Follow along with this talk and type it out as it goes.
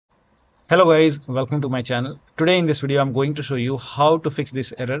Hello guys, welcome to my channel. Today in this video I'm going to show you how to fix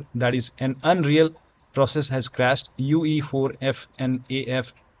this error, that is an Unreal process has crashed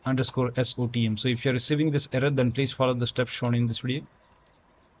UE4FNAF_SOTM. So if you're receiving this error, then please follow the steps shown in this video.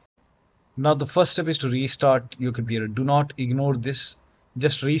 Now the first step is to restart your computer. Do not ignore this.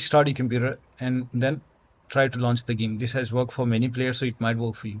 Just restart your computer and then try to launch the game. This has worked for many players, so it might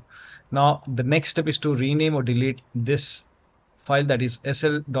work for you. Now the next step is to rename or delete this file, that is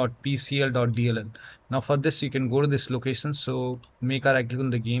sl.pcl.dll. Now for this you can go to this location, so make a right click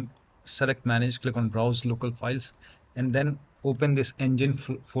on the game, select manage, click on browse local files, and then open this engine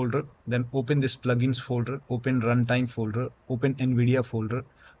folder, then open this plugins folder, open runtime folder, open Nvidia folder,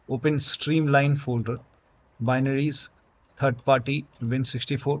 open Streamline folder, Binaries, third party,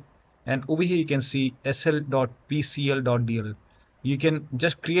 Win64, and over here you can see sl.pcl.dll. You can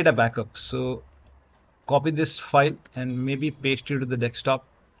just create a backup, so copy this file and maybe paste it to the desktop.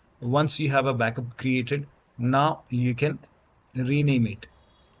 Once you have a backup created, now you can rename it,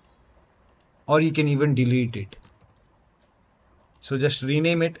 or you can even delete it. So just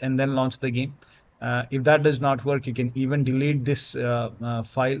rename it and then launch the game. If that does not work, you can even delete this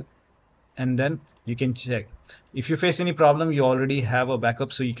file and then you can check. If you face any problem, you already have a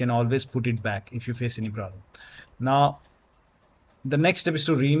backup, so you can always put it back if you face any problem. Now the next step is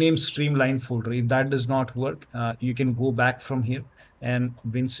to rename Streamline folder. If that does not work, you can go back from here and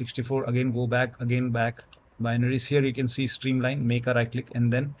Win64, again go back, again back, Binaries. Here you can see Streamline, make a right click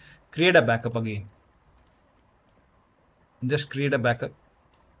and then create a backup again. Just create a backup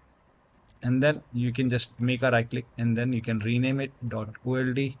and then you can just make a right click and then you can rename it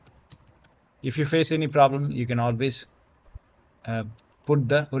 .old. If you face any problem, you can always put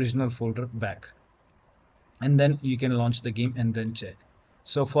the original folder back, and then you can launch the game and then check.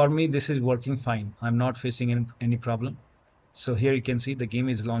 So for me this is working fine. I'm not facing any problem. So here you can see the game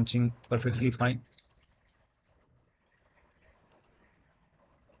is launching perfectly fine.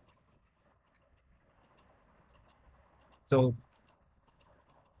 So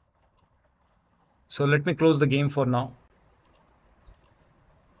let me close the game for now.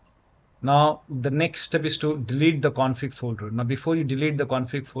 Now the next step is to delete the config folder. Now before you delete the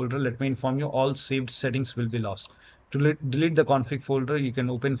config folder, let me inform you all saved settings will be lost. To delete the config folder, you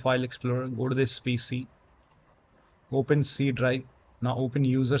can open File Explorer, go to this PC, open C drive. Now open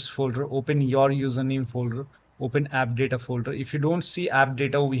users folder, open your username folder, open app data folder. If you don't see app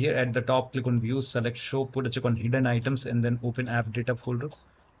data over here at the top, click on view, select show, put a check on hidden items and then open app data folder.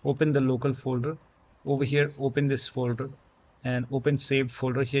 Open the local folder. Over here open this folder and open saved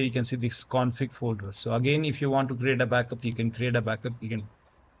folder. Here you can see this config folder. So again, if you want to create a backup, you can create a backup. You can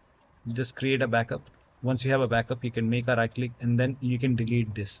just create a backup. Once you have a backup, you can make a right click and then you can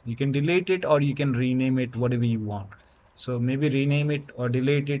delete this. You can delete it or you can rename it, whatever you want. So maybe rename it or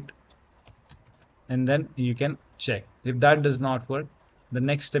delete it and then you can check. If that does not work, the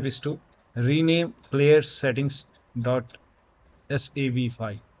next step is to rename PlayerSettings.sav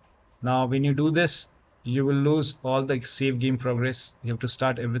file. Now when you do this, you will lose all the save game progress. You have to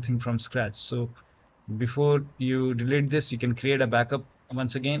start everything from scratch. So before you delete this, you can create a backup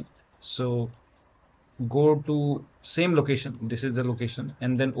once again. So go to same location, this is the location,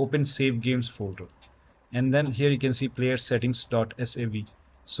 and then open save games folder, and then here you can see PlayerSettings.sav.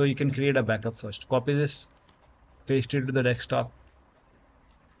 so you can create a backup first. Copy this, paste it to the desktop.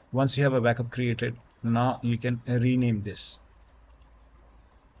 Once you have a backup created, now you can rename this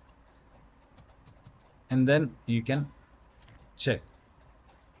and then you can check.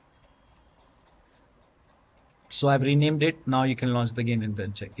 So I've renamed it. Now you can launch the game and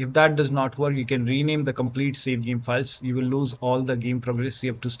then check. If that does not work, you can rename the complete save game files. You will lose all the game progress.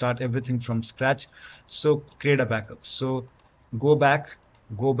 You have to start everything from scratch. So create a backup. So go back,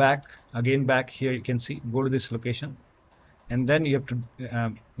 again back. Here you can see, go to this location, and then you have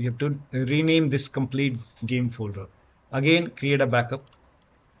to rename this complete game folder. Again, create a backup,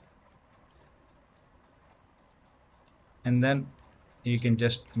 and then you can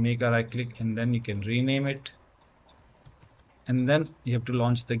just make a right click and then you can rename it, and then you have to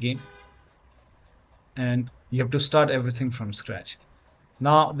launch the game and you have to start everything from scratch.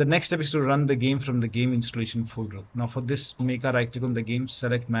 Now the next step is to run the game from the game installation folder. Now for this, make a right click on the game,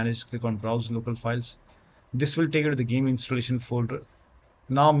 select manage, click on browse local files. This will take you to the game installation folder.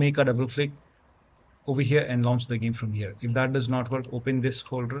 Now make a double click over here and launch the game from here. If that does not work, open this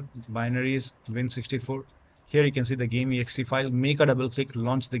folder, Binaries, Win64. Here you can see the game exe file. Make a double click,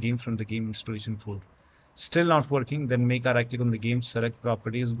 launch the game from the game installation folder. Still not working, then make a right click on the game, select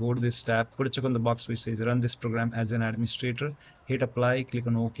properties, go to this tab, put a check on the box which says run this program as an administrator, hit apply, click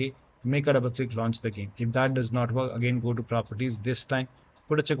on OK, make a double click, launch the game. If that does not work, again go to properties, this time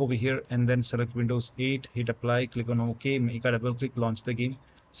put a check over here and then select Windows 8, hit apply, click on OK, make a double click, launch the game.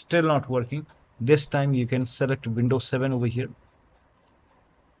 Still not working. This time you can select Windows 7 over here,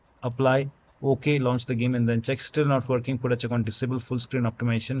 apply, OK, launch the game and then check. Still not working. Put a check on disable full screen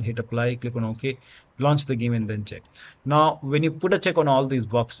optimization, hit apply, click on OK, launch the game and then check. Now when you put a check on all these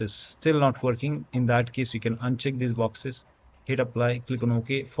boxes, still not working, in that case you can uncheck these boxes, hit apply, click on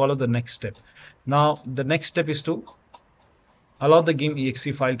OK, follow the next step. Now the next step is to allow the game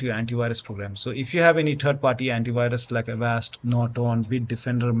exe file to your antivirus program. So if you have any third-party antivirus like Avast, Norton,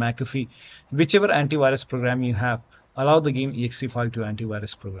 Bitdefender, McAfee, whichever antivirus program you have, allow the game exe file to your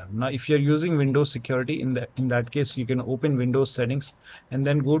antivirus program. Now if you're using Windows security, in that case you can open Windows settings and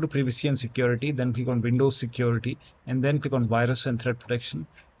then go to privacy and security, then click on Windows security and then click on virus and threat protection.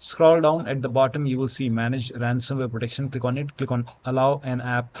 Scroll down at the bottom, you will see manage ransomware protection. Click on it, click on allow an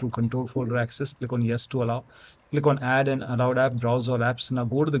app through control folder access, click on yes to allow, click on add an allowed app, browse all apps. Now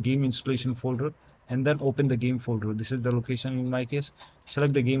go to the game installation folder and then open the game folder. This is the location in my case.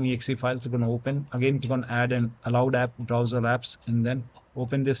 Select the game exe file, click on open, again click on add an allowed app, browse all apps and then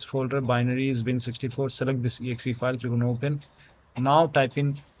open this folder, Binaries Win64, select this exe file, click on open. Now type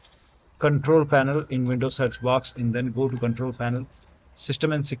in control panel in Windows search box and then go to control panel,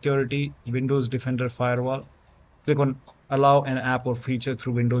 system and security, Windows Defender Firewall. Click on allow an app or feature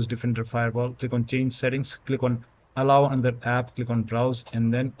through Windows Defender Firewall. Click on change settings. Click on allow another app. Click on browse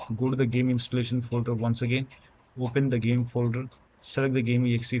and then go to the game installation folder once again. Open the game folder. Select the game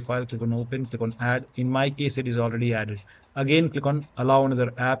exe file. Click on open. Click on add. In my case, it is already added. Again, click on allow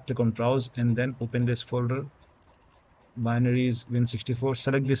another app. Click on browse and then open this folder. Binaries Win64.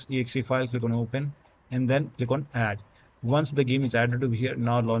 Select this exe file. Click on open and then click on add. Once the game is added over here,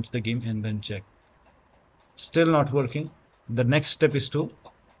 now launch the game and then check. Still not working. The next step is to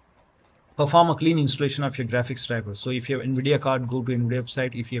perform a clean installation of your graphics driver. So if you have Nvidia card, go to Nvidia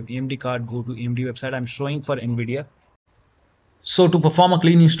website. If you have AMD card, go to AMD website. I'm showing for Nvidia. So to perform a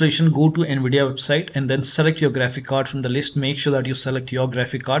clean installation, go to Nvidia website and then select your graphic card from the list. Make sure that you select your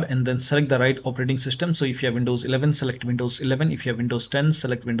graphic card and then select the right operating system. So if you have Windows 11, select Windows 11. If you have Windows 10,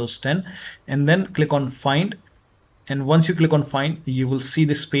 select Windows 10 and then click on find. And once you click on find, you will see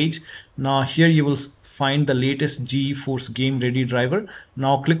this page. Now here you will find the latest GeForce Game Ready driver.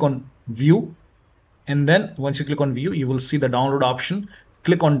 Now click on view and then once you click on view, you will see the download option.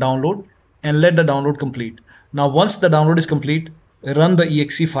 Click on download and let the download complete. Now once the download is complete, run the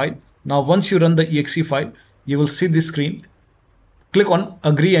exe file. Now once you run the exe file, you will see this screen. Click on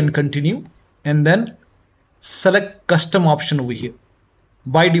agree and continue and then select custom option over here.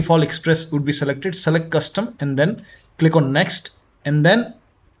 By default Express would be selected. Select custom and then click on next and then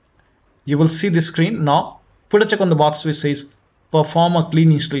you will see this screen. Now put a check on the box which says perform a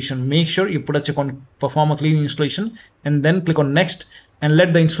clean installation. Make sure you put a check on perform a clean installation and then click on next and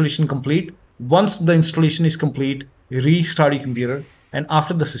let the installation complete. Once the installation is complete, restart your computer and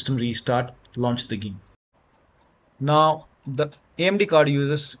after the system restart, launch the game. Now the AMD card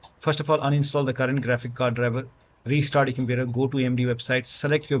users, first of all, uninstall the current graphic card driver, restart your computer, go to AMD website,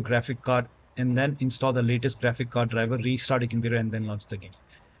 select your graphic card and then install the latest graphic card driver, restart your computer and then launch the game.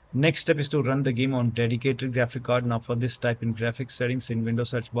 Next step is to run the game on dedicated graphic card. Now for this, type in graphics settings in Windows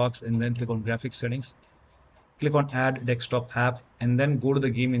search box and then click on graphics settings. Click on add desktop app and then go to the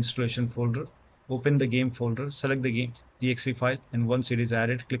game installation folder. Open the game folder, select the game exe file and once it is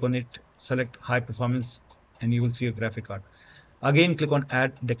added, click on it, select high performance and you will see a graphic card. Again, click on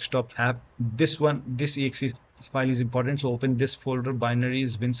add desktop app. This exe file is important, so open this folder,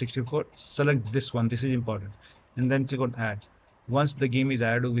 Binaries Win64, select this one, this is important and then click on add. Once the game is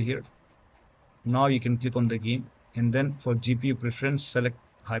added over here, now you can click on the game and then for GPU preference, select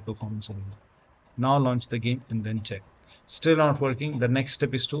high performance over here. Now launch the game and then check. Still not working. The next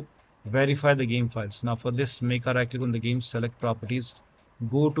step is to verify the game files. Now for this, make a right click on the game, select properties,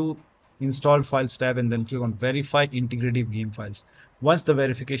 go to installed files tab and then click on verify integrative game files. Once the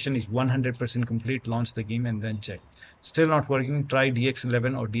verification is 100% complete, launch the game and then check. Still not working, try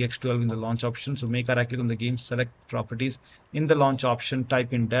DX11 or DX12 in the launch option. So make a right click on the game, select properties, in the launch option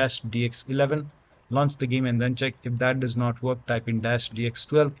type in -DX11, launch the game and then check. If that does not work, type in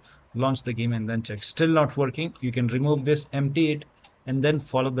 -DX12, launch the game and then check. Still not working, you can remove this, empty it and then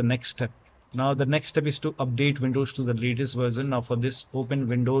follow the next step. Now the next step is to update Windows to the latest version. Now for this, open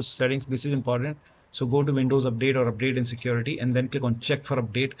Windows settings. This is important. So go to Windows Update or Update in Security and then click on check for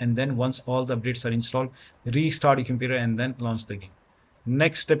update and then once all the updates are installed, restart your computer and then launch the game.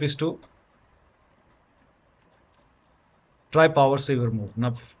 Next step is to try power saver mode.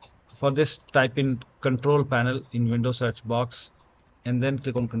 Now for this, type in control panel in Windows search box and then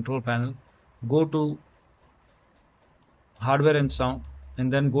click on control panel, go to hardware and sound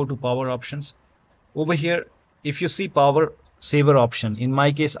and then go to power options. Over here, if you see power saver option, in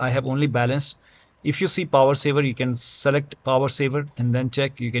my case I have only balanced. If you see power saver, you can select power saver and then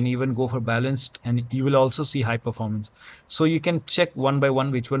check. You can even go for balanced, and you will also see high performance. So you can check one by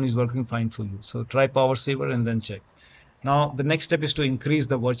one which one is working fine for you. So try power saver and then check. Now the next step is to increase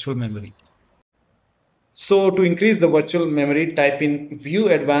the virtual memory. So to increase the virtual memory, type in view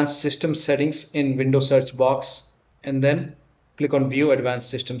advanced system settings in Windows search box, and then click on view advanced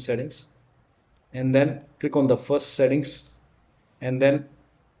system settings, and then click on the first settings, and then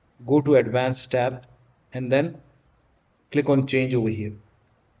go to advanced tab, and then click on change over here,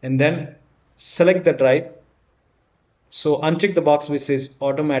 and then select the drive. So uncheck the box which says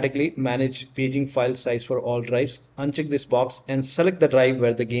automatically manage paging file size for all drives. Uncheck this box and select the drive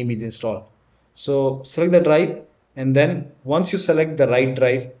where the game is installed. So select the drive, and then once you select the right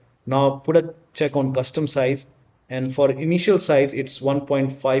drive, now put a check on custom size, and for initial size it's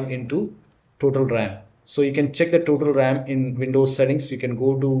 1.5 into total RAM. So you can check the total RAM in Windows settings. You can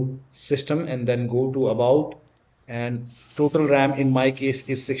go to system and then go to about, and total RAM in my case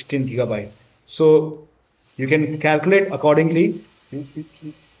is 16 gigabyte. So you can calculate accordingly.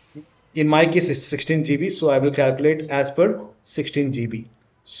 In my case it's 16 GB, so I will calculate as per 16 GB.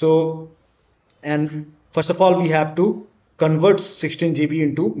 So, and first of all we have to convert 16 GB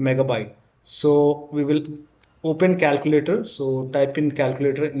into megabyte. So we will open calculator. So type in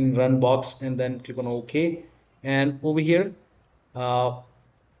calculator in run box and then click on OK, and over here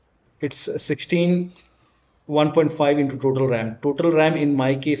it's 16 1.5 into total RAM. Total RAM in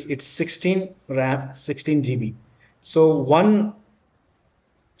my case it's 16 RAM 16 GB. So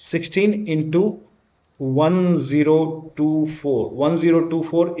 16 into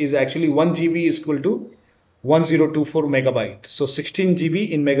 1024 is actually 1 GB is equal to 1024 megabyte. So 16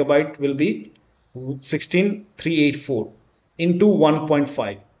 GB in megabyte will be 16384 into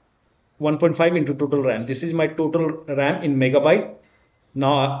 1.5 into total RAM. This is my total RAM in megabyte.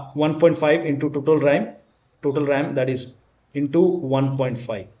 Now 1.5 into total RAM, that is into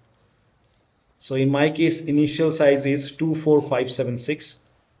 1.5. So in my case initial size is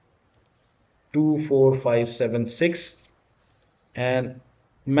 24576 and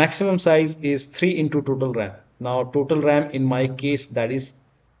maximum size is 3 into total RAM. Now total RAM in my case that is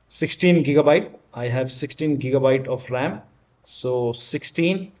 16 gigabyte. I have 16 gigabyte of RAM. So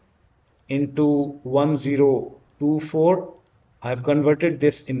 16 into 1024, I have converted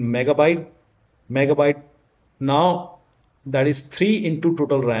this in megabyte. Now that is 3 into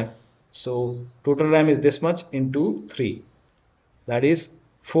total RAM. So total RAM is this much into 3, that is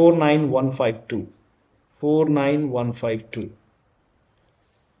 49152.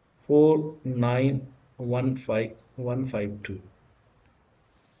 4915152.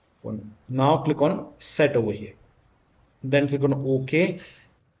 Now click on set over here, then click on OK,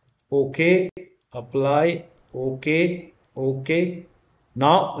 apply, OK.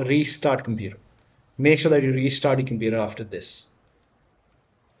 Now restart computer. Make sure that you restart your computer after this.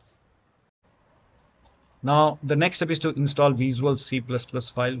 Now the next step is to install Visual C++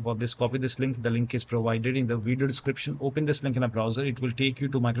 file. For this, copy this link. The link is provided in the video description. Open this link in a browser. It will take you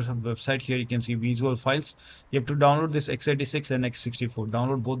to Microsoft website. Here you can see Visual files. You have to download this x86 and x64.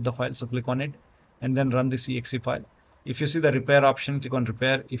 Download both the files. So click on it and then run this exe file. If you see the repair option, click on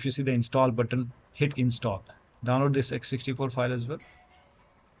repair. If you see the install button, hit install. Download this x64 file as well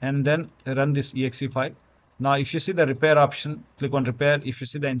and then run this exe file. Now if you see the repair option, click on repair. If you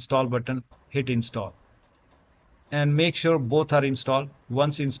see the install button, hit install. And make sure both are installed.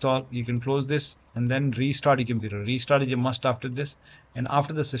 Once installed, you can close this and then restart your computer. Restart is a must after this, and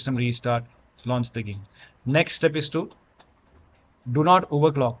after the system restart, launch the game. Next step is to do not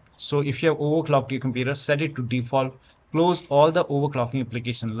overclock. So if you have overclocked your computer, set it to default. Close all the overclocking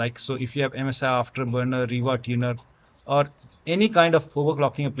application, like so if you have MSI Afterburner, Riva Tuner, or any kind of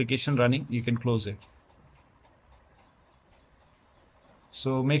overclocking application running, you can close it.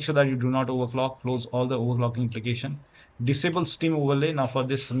 So make sure that you do not overclock. Close all the overclocking application. Disable Steam overlay. Now for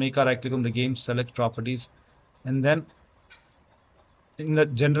this, make a right click on the game, select properties, and then in the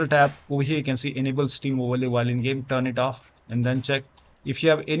general tab over here you can see enable Steam overlay while in game. Turn it off and then check. If you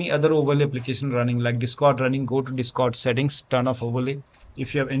have any other overlay application running like Discord running, go to Discord settings, turn off overlay.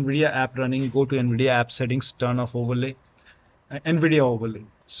 If you have Nvidia app running, go to Nvidia app settings, turn off overlay. Nvidia overlay.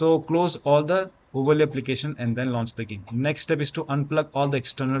 So close all the overlay application and then launch the game. Next step is to unplug all the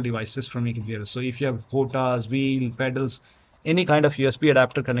external devices from your computer. So if you have HOTAS, wheel, pedals, any kind of USB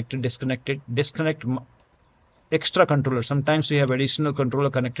adapter connected, disconnect extra controller. Sometimes we have additional controller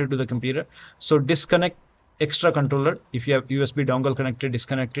connected to the computer. So disconnect extra controller. If you have USB dongle connected,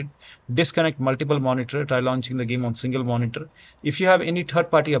 disconnect multiple monitor, try launching the game on single monitor. If you have any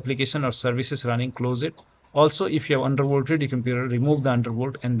third-party application or services running, close it. Also, if you have undervolted your computer, remove the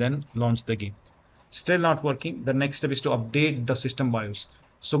undervolt and then launch the game. Still not working, the next step is to update the system BIOS.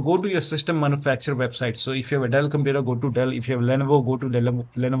 So go to your system manufacturer website. So if you have a Dell computer, go to Dell. If you have Lenovo, go to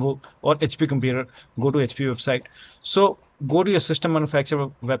Lenovo, or HP computer, go to HP website. So go to your system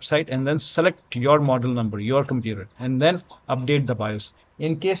manufacturer website and then select your model number, your computer, and then update the BIOS.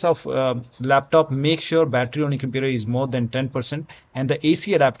 In case of laptop, make sure battery on your computer is more than 10% and the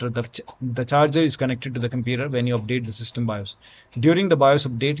AC adapter, the charger, is connected to the computer when you update the system BIOS. During the BIOS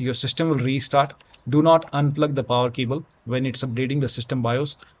update, your system will restart. Do not unplug the power cable when it's updating the system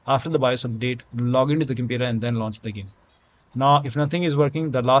BIOS. After the BIOS update, log into the computer and then launch the game. Now, if nothing is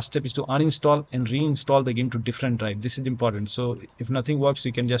working, the last step is to uninstall and reinstall the game to different drive. This is important. So if nothing works,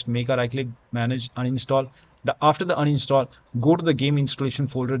 you can just make a right click, manage, uninstall. After the uninstall, go to the game installation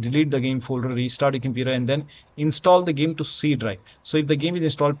folder, delete the game folder, restart your computer, and then install the game to C drive. So if the game is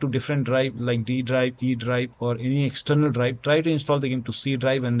installed to different drive like D drive, E drive, or any external drive, try to install the game to C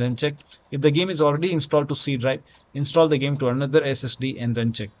drive and then check. If the game is already installed to C drive, install the game to another SSD and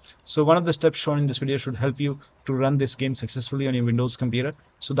then check. So one of the steps shown in this video should help you to run this game successfully on your Windows computer.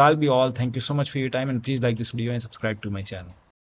 So that'll be all. Thank you so much for your time, and please like this video and subscribe to my channel.